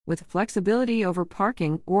With flexibility over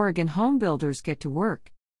parking, Oregon homebuilders get to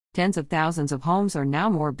work. Tens of thousands of homes are now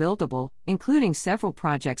more buildable, including several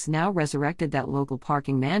projects now resurrected that local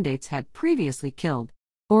parking mandates had previously killed.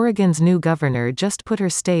 Oregon's new governor just put her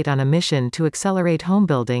state on a mission to accelerate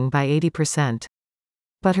homebuilding by 80%.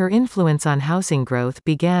 But her influence on housing growth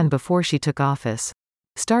began before she took office.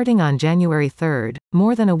 Starting on January 3,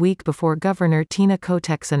 more than a week before Governor Tina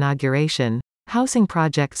Kotek's inauguration, housing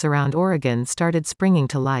projects around Oregon started springing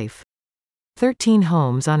to life. 13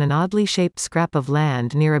 homes on an oddly shaped scrap of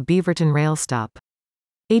land near a Beaverton rail stop.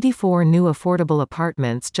 84 new affordable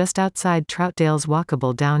apartments just outside Troutdale's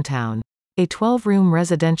walkable downtown. A 12-room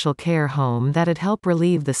residential care home that'd help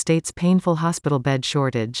relieve the state's painful hospital bed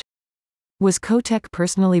shortage. Was Kotek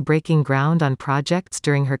personally breaking ground on projects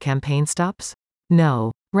during her campaign stops?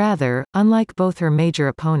 No. Rather, unlike both her major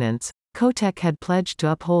opponents, Kotek had pledged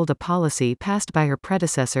to uphold a policy passed by her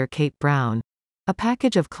predecessor Kate Brown. A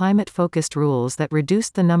package of climate-focused rules that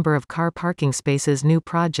reduced the number of car parking spaces new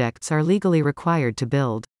projects are legally required to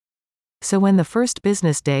build. So when the first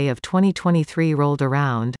business day of 2023 rolled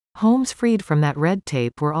around, homes freed from that red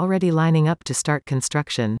tape were already lining up to start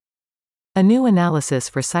construction. A new analysis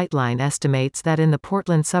for Sightline estimates that in the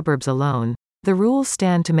Portland suburbs alone, the rules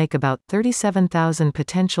stand to make about 37,000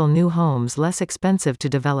 potential new homes less expensive to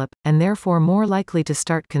develop, and therefore more likely to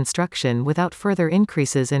start construction without further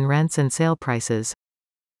increases in rents and sale prices.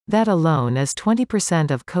 That alone is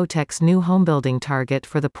 20% of Kotek's new homebuilding target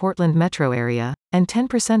for the Portland metro area, and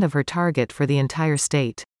 10% of her target for the entire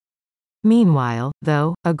state. Meanwhile,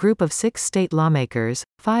 though, a group of 6 state lawmakers,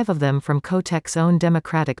 5 of them from Kotek's own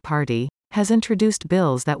Democratic Party, has introduced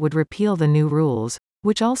bills that would repeal the new rules,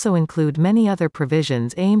 which also include many other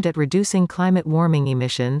provisions aimed at reducing climate warming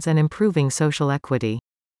emissions and improving social equity.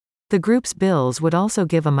 The group's bills would also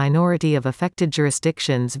give a minority of affected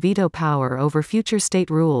jurisdictions veto power over future state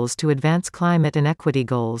rules to advance climate and equity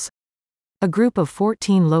goals. A group of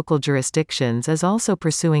 14 local jurisdictions is also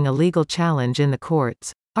pursuing a legal challenge in the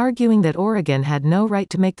courts, arguing that Oregon had no right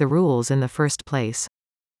to make the rules in the first place.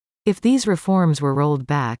 If these reforms were rolled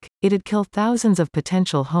back, it'd kill thousands of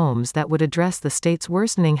potential homes that would address the state's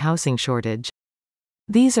worsening housing shortage.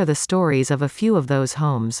 These are the stories of a few of those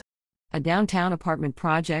homes. A downtown apartment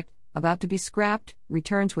project, about to be scrapped,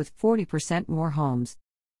 returns with 40% more homes.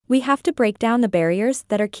 We have to break down the barriers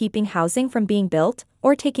that are keeping housing from being built,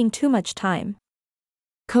 or taking too much time.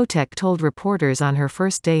 Kotek told reporters on her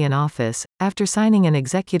first day in office, after signing an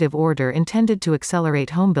executive order intended to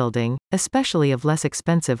accelerate homebuilding, especially of less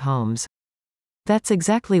expensive homes. That's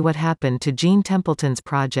exactly what happened to Gene Templeton's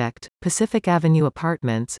project, Pacific Avenue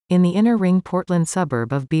Apartments, in the inner ring Portland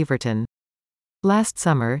suburb of Beaverton. Last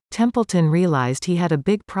summer, Templeton realized he had a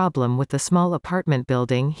big problem with the small apartment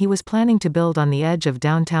building he was planning to build on the edge of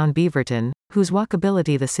downtown Beaverton, whose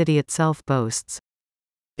walkability the city itself boasts.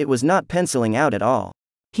 It was not penciling out at all,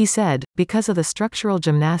 he said, because of the structural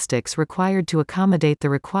gymnastics required to accommodate the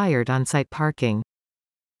required on-site parking.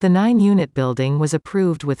 The 9-unit building was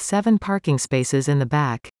approved with 7 parking spaces in the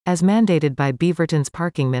back, as mandated by Beaverton's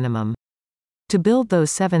parking minimum. To build those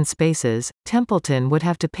 7 spaces, Templeton would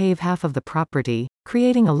have to pave half of the property,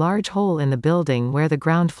 creating a large hole in the building where the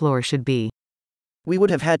ground floor should be. We would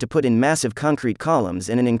have had to put in massive concrete columns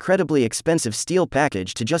and an incredibly expensive steel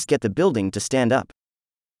package to just get the building to stand up,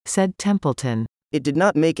 said Templeton. It did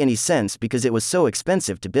not make any sense because it was so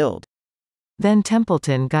expensive to build. Then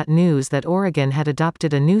Templeton got news that Oregon had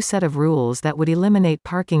adopted a new set of rules that would eliminate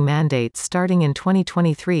parking mandates starting in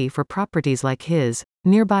 2023 for properties like his,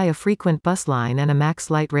 nearby a frequent bus line and a Max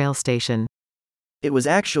Light rail station. It was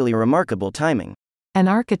actually remarkable timing. An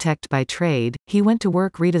architect by trade, he went to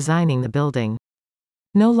work redesigning the building.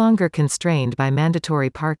 No longer constrained by mandatory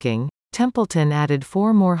parking, Templeton added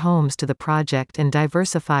 4 more homes to the project and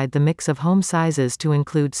diversified the mix of home sizes to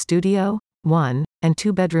include studio, 1, and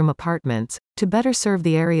 2-bedroom apartments, to better serve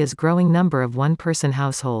the area's growing number of one-person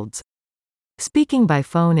households. Speaking by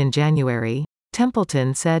phone in January,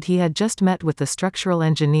 Templeton said he had just met with the structural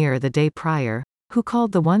engineer the day prior, who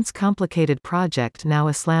called the once complicated project now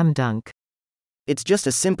a slam dunk. It's just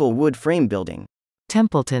a simple wood frame building,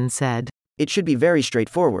 Templeton said. It should be very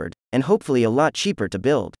straightforward, and hopefully a lot cheaper to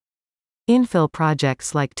build. Infill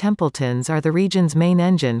projects like Templeton's are the region's main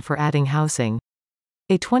engine for adding housing.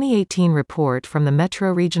 A 2018 report from the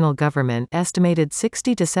Metro Regional Government estimated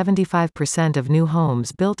 60 to 75% of new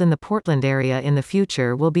homes built in the Portland area in the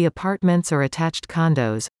future will be apartments or attached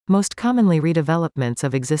condos, most commonly redevelopments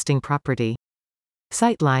of existing property.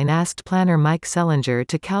 Sightline asked planner Mike Sellinger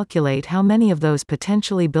to calculate how many of those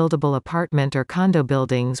potentially buildable apartment or condo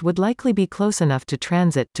buildings would likely be close enough to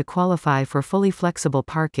transit to qualify for fully flexible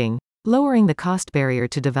parking, lowering the cost barrier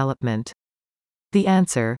to development. The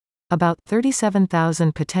answer: about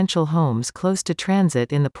 37,000 potential homes close to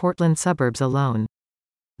transit in the Portland suburbs alone.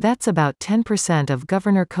 That's about 10% of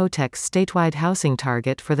Governor Kotek's statewide housing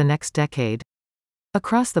target for the next decade.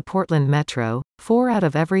 Across the Portland metro, 4 out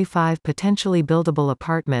of every 5 potentially buildable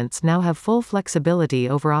apartments now have full flexibility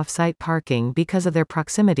over off-site parking because of their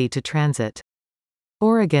proximity to transit.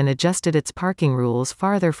 Oregon adjusted its parking rules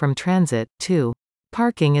farther from transit, too.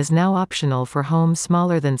 Parking is now optional for homes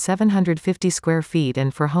smaller than 750 square feet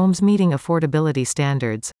and for homes meeting affordability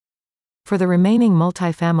standards. For the remaining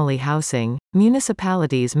multifamily housing,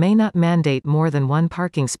 municipalities may not mandate more than 1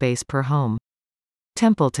 parking space per home.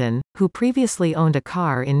 Templeton, who previously owned a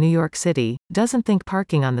car in New York City, doesn't think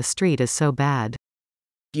parking on the street is so bad.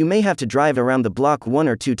 You may have to drive around the block 1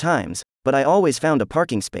 or 2 times, but I always found a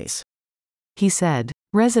parking space. He said,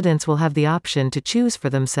 residents will have the option to choose for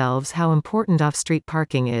themselves how important off-street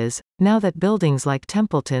parking is, now that buildings like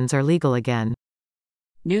Templeton's are legal again.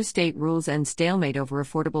 New state rules end stalemate over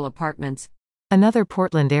affordable apartments. Another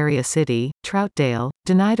Portland area city, Troutdale,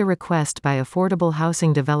 denied a request by affordable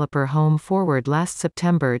housing developer Homeforward last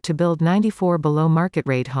September to build 94 below-market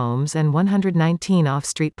rate homes and 119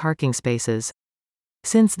 off-street parking spaces.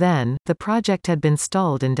 Since then, the project had been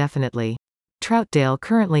stalled indefinitely. Troutdale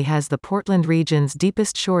currently has the Portland region's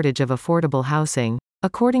deepest shortage of affordable housing,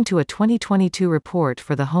 according to a 2022 report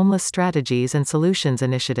for the Homeless Strategies and Solutions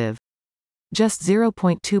Initiative. Just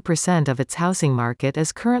 0.2% of its housing market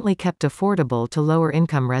is currently kept affordable to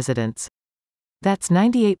lower-income residents. That's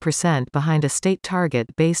 98% behind a state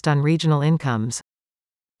target based on regional incomes.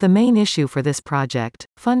 The main issue for this project,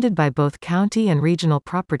 funded by both county and regional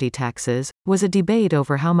property taxes, was a debate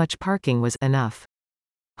over how much parking was enough.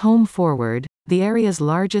 Homeforward, the area's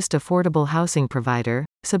largest affordable housing provider,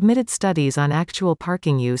 submitted studies on actual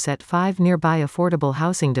parking use at 5 nearby affordable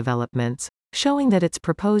housing developments, showing that its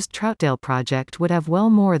proposed Troutdale project would have well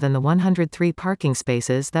more than the 103 parking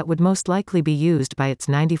spaces that would most likely be used by its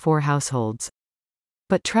 94 households.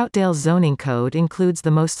 But Troutdale's zoning code includes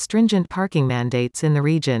the most stringent parking mandates in the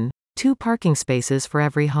region: 2 parking spaces for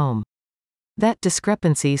every home. That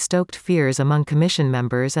discrepancy stoked fears among commission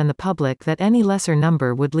members and the public that any lesser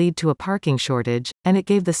number would lead to a parking shortage, and it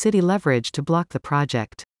gave the city leverage to block the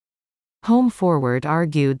project. Homeforward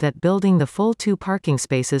argued that building the full 2 parking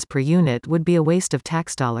spaces per unit would be a waste of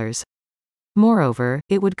tax dollars. Moreover,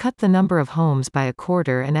 it would cut the number of homes by a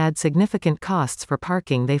quarter and add significant costs for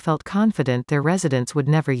parking they felt confident their residents would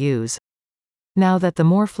never use. Now that the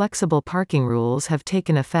more flexible parking rules have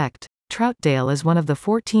taken effect, Troutdale is one of the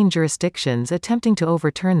 14 jurisdictions attempting to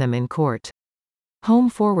overturn them in court.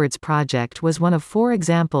 Homeforward's project was one of 4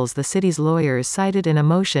 examples the city's lawyers cited in a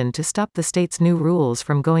motion to stop the state's new rules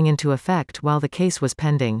from going into effect while the case was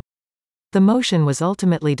pending. The motion was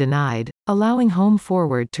ultimately denied, allowing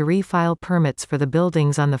Homeforward to refile permits for the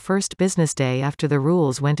buildings on the first business day after the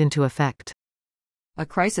rules went into effect. A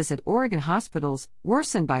crisis at Oregon hospitals,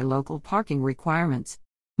 worsened by local parking requirements.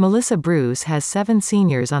 Melissa Bruce has 7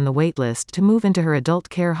 seniors on the waitlist to move into her adult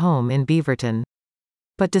care home in Beaverton.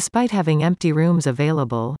 But despite having empty rooms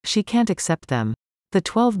available, she can't accept them. The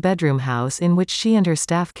 12-bedroom house in which she and her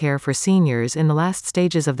staff care for seniors in the last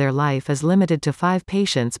stages of their life is limited to 5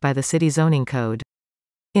 patients by the city zoning code.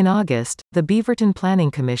 In August, the Beaverton Planning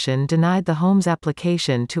Commission denied the home's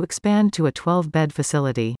application to expand to a 12-bed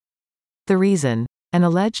facility. The reason? An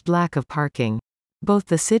alleged lack of parking. Both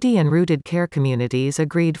the city and rooted care communities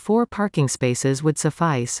agreed 4 parking spaces would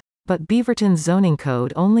suffice, but Beaverton's zoning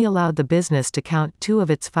code only allowed the business to count 2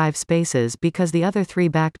 of its 5 spaces because the other 3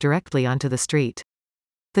 back directly onto the street.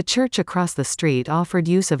 The church across the street offered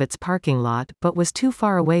use of its parking lot but was too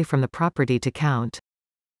far away from the property to count.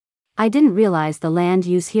 I didn't realize the land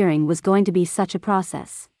use hearing was going to be such a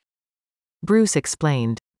process. Bruce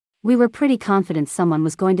explained. We were pretty confident someone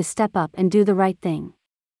was going to step up and do the right thing.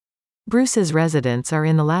 Bruce's residents are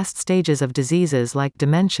in the last stages of diseases like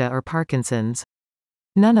dementia or Parkinson's.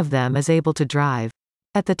 None of them is able to drive.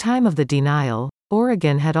 At the time of the denial,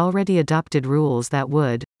 Oregon had already adopted rules that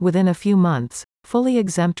would, within a few months, fully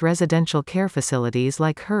exempt residential care facilities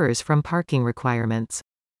like hers from parking requirements.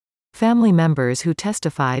 Family members who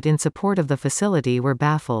testified in support of the facility were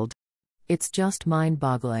baffled. It's just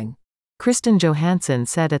mind-boggling, Kristen Johansson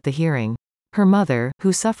said at the hearing. Her mother,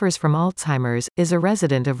 who suffers from Alzheimer's, is a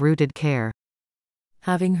resident of rooted care.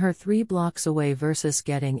 Having her 3 blocks away versus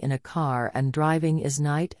getting in a car and driving is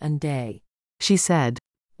night and day, she said.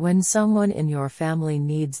 When someone in your family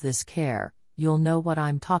needs this care, you'll know what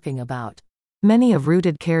I'm talking about. Many of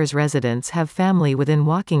Rooted Care's residents have family within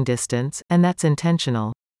walking distance, and that's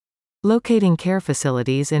intentional. Locating care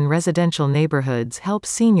facilities in residential neighborhoods helps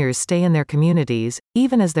seniors stay in their communities,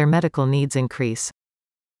 even as their medical needs increase.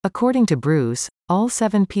 According to Bruce, all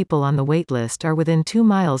 7 people on the waitlist are within 2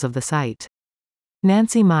 miles of the site.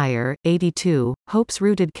 Nancy Meyer, 82, hopes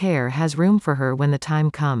rooted care has room for her when the time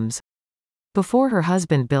comes. Before her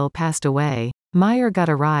husband Bill passed away, Meyer got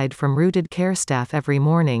a ride from rooted care staff every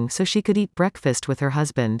morning so she could eat breakfast with her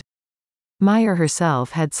husband. Meyer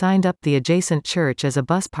herself had signed up the adjacent church as a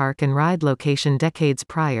bus park and ride location decades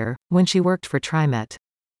prior, when she worked for TriMet.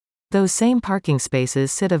 Those same parking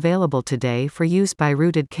spaces sit available today for use by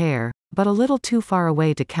rooted care, but a little too far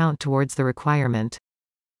away to count towards the requirement.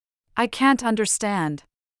 I can't understand.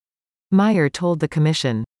 Meyer told the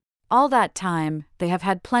commission. All that time, they have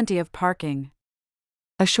had plenty of parking.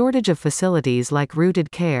 A shortage of facilities like rooted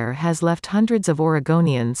care has left hundreds of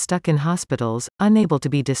Oregonians stuck in hospitals, unable to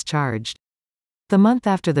be discharged. The month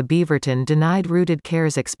after the Beaverton denied rooted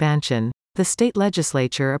care's expansion, the state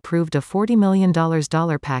legislature approved a $40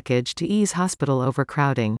 million package to ease hospital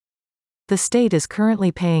overcrowding. The state is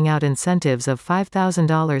currently paying out incentives of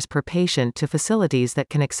 $5,000 per patient to facilities that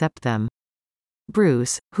can accept them.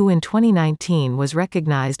 Bruce, who in 2019 was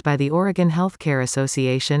recognized by the Oregon Healthcare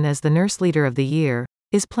Association as the Nurse Leader of the Year,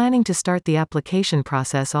 is planning to start the application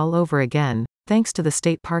process all over again, thanks to the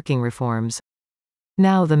state parking reforms.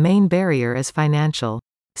 Now the main barrier is financial.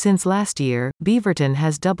 Since last year, Beaverton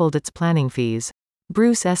has doubled its planning fees.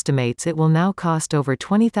 Bruce estimates it will now cost over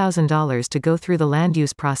 $20,000 to go through the land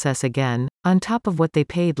use process again, on top of what they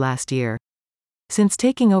paid last year. Since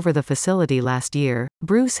taking over the facility last year,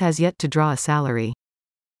 Bruce has yet to draw a salary.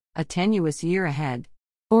 A tenuous year ahead.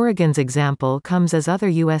 Oregon's example comes as other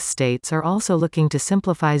U.S. states are also looking to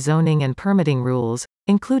simplify zoning and permitting rules,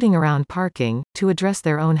 including around parking, to address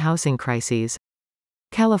their own housing crises.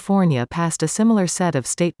 California passed a similar set of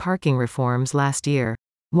state parking reforms last year.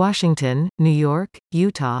 Washington, New York,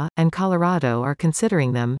 Utah, and Colorado are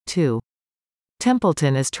considering them, too.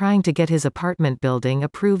 Templeton is trying to get his apartment building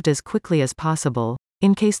approved as quickly as possible,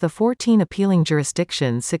 in case the 14 appealing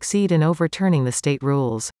jurisdictions succeed in overturning the state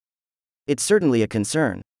rules. It's certainly a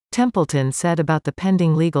concern. Templeton said about the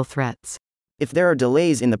pending legal threats. If there are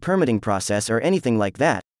delays in the permitting process or anything like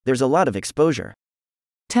that, there's a lot of exposure.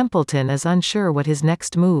 Templeton is unsure what his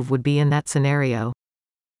next move would be in that scenario.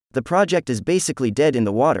 The project is basically dead in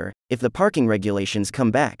the water, if the parking regulations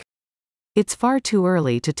come back. It's far too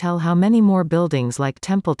early to tell how many more buildings like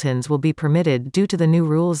Templeton's will be permitted due to the new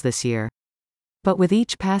rules this year. But with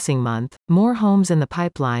each passing month, more homes in the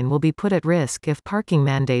pipeline will be put at risk if parking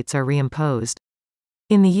mandates are reimposed.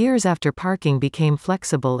 In the years after parking became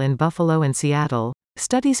flexible in Buffalo and Seattle,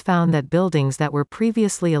 studies found that buildings that were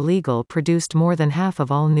previously illegal produced more than half of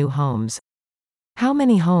all new homes. How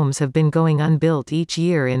many homes have been going unbuilt each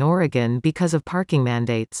year in Oregon because of parking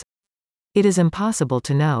mandates? It is impossible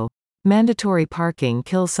to know. Mandatory parking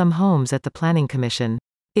kills some homes at the Planning Commission.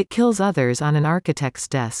 It kills others on an architect's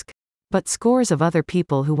desk. But scores of other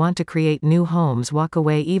people who want to create new homes walk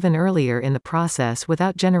away even earlier in the process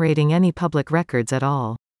without generating any public records at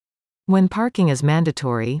all. When parking is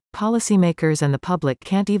mandatory, policymakers and the public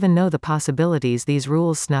can't even know the possibilities these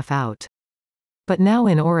rules snuff out. But now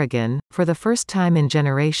in Oregon, for the first time in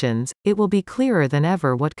generations, it will be clearer than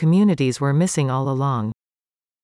ever what communities were missing all along.